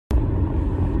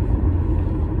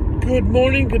Good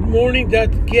morning,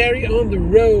 Dr. Gary on the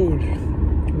road.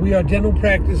 We are dental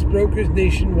practice brokers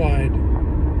nationwide.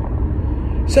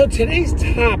 So today's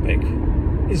topic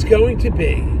is going to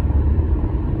be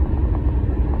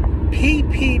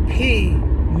PPP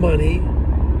money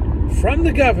from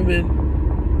the government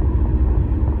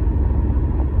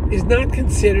is not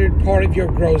considered part of your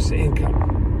gross income.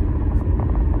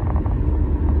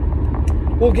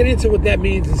 We'll get into what that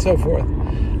means and so forth.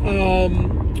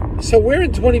 So we're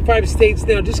in 25 states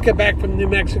now. Just got back from New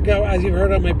Mexico. As you've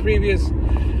heard on my previous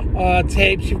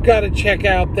tapes, you've got to check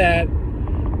out that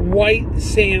White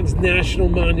Sands National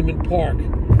Monument Park.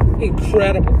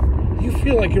 Incredible. You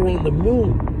feel like you're on the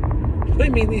moon. I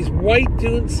mean, these white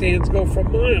dune sands go for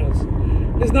miles.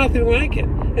 There's nothing like it.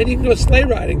 And you can go sleigh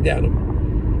riding down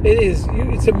them.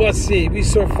 It's a must-see. We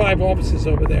saw 5 offices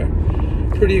over there.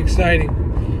 Pretty exciting.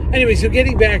 Anyway, so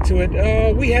getting back to it,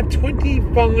 we have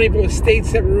 25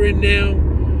 states that we're in now.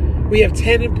 We have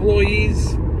 10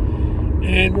 employees,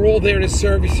 and we're all there to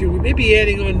service you. We may be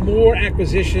adding on more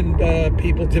acquisition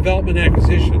people, development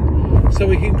acquisition, so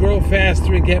we can grow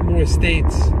faster and get more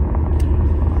states.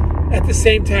 At the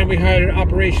same time, we hired an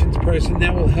operations person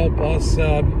that will help us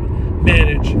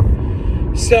manage.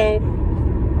 So,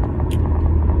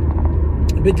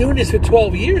 I've been doing this for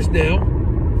 12 years now.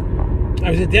 I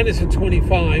was a dentist for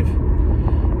 25,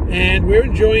 and we're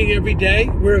enjoying every day.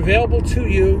 We're available to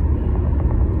you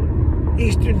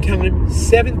Eastern Time,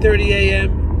 7:30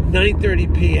 a.m., 9:30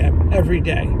 p.m. every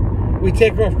day. We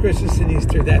take off Christmas and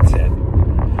Easter, that's it.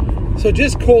 So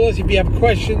just call us if you have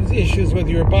questions, issues, whether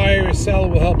you're a buyer or seller,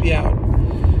 we'll help you out.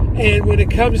 And when it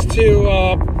comes to,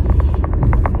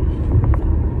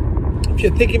 if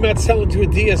you're thinking about selling to a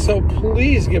DSO,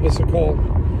 please give us a call.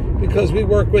 Because we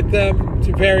work with them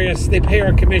to they pay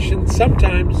our commission.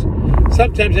 Sometimes I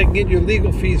can get your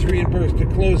legal fees reimbursed at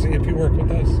closing if you work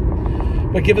with us.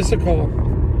 But give us a call.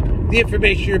 The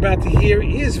information you're about to hear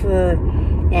is for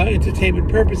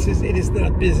entertainment purposes. It is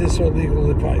not business or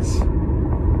legal advice.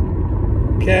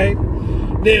 Okay?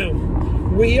 Now,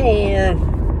 we are,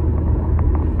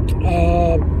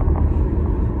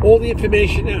 all the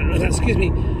information,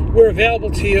 we're available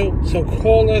to you, so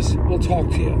call us, we'll talk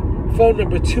to you. Phone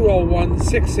number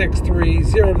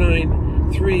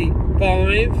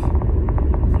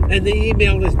 201-663-0935. And the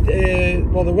email is,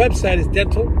 the website is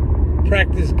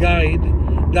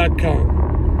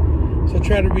dentalpracticeguide.com. So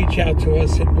try to reach out to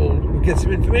us and we'll get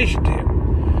some information to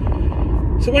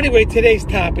you. So anyway, today's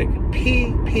topic,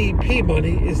 PPP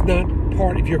money is not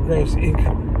part of your gross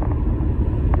income.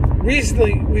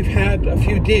 Recently, we've had a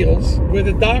few deals where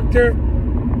the doctor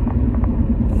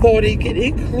thought he could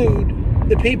include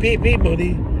the PPP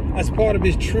money as part of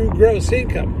his true gross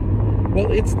income.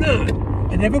 Well, it's not.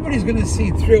 And everybody's going to see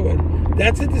through it.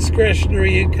 That's a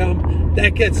discretionary income.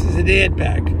 That gets us an add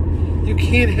back. You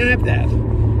can't have that.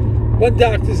 One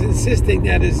doctor's insisting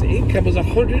that his income was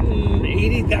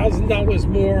 $180,000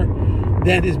 more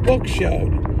than his book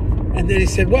showed. And then he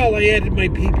said, well, I added my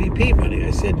PPP money.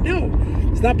 I said, no,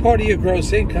 it's not part of your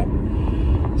gross income.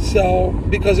 So,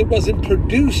 because it wasn't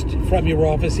produced from your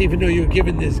office, even though you were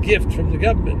given this gift from the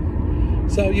government.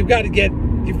 So you've got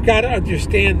to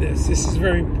understand this. This is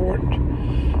very important.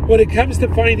 When it comes to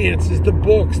finances, the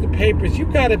books, the papers,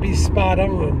 you've got to be spot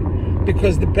on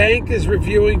because the bank is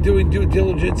doing due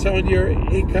diligence on your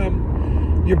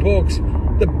income, your books.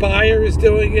 The buyer is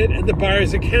doing it, and the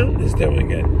buyer's accountant is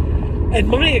doing it. And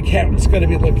my accountant's going to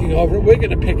be looking over it. We're going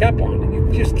to pick up on it.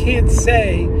 You just can't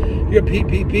say your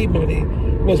PPP money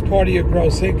was part of your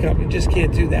gross income. You just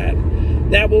can't do that.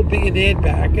 That will be an add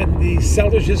back, and the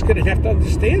seller's just going to have to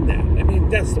understand that. I mean,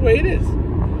 that's the way it is.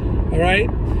 All right?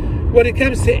 When it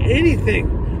comes to anything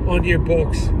on your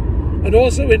books, and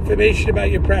also information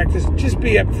about your practice, just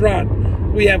be upfront.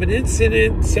 We have an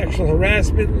incident, sexual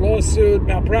harassment, lawsuit,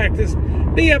 malpractice.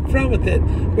 Be upfront with it.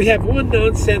 We have one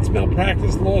nonsense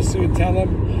malpractice lawsuit. Tell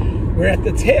them we're at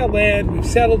the tail end. We've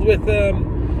settled with them.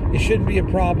 It shouldn't be a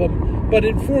problem. But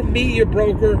inform me, your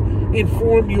broker,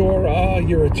 inform your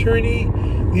attorney,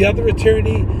 the other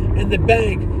attorney, and the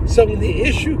bank. So when the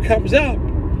issue comes up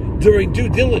during due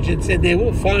diligence, and they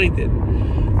will find it,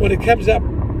 when it comes up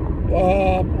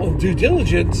on due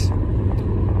diligence,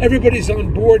 everybody's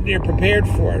on board and they're prepared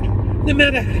for it, no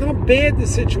matter how bad the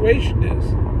situation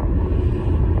is.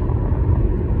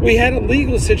 We had a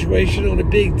legal situation on a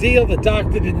big deal. The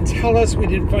doctor didn't tell us. We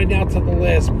didn't find out till the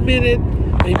last minute.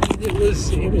 I mean,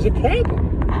 it was a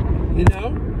problem. You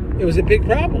know, it was a big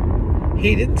problem.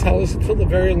 He didn't tell us until the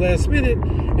very last minute,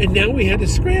 and now we had to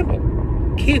scramble.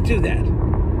 Can't do that.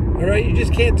 All right, you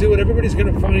just can't do it. Everybody's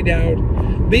going to find out.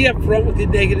 Be upfront with the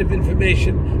negative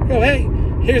information. Go, hey,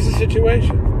 here's the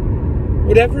situation.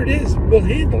 Whatever it is, we'll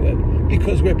handle it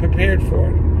because we're prepared for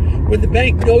it. When the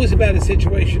bank knows about a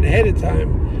situation ahead of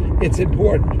time, it's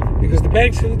important because the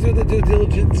bank's going to do the due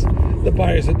diligence, the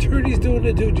buyer's attorney's doing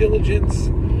the due diligence,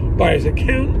 buyer's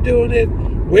accountant doing it,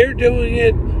 we're doing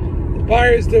it, the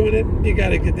buyer's doing it. You got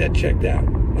to get that checked out,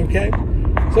 okay?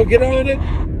 So get on it,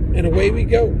 and away we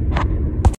go.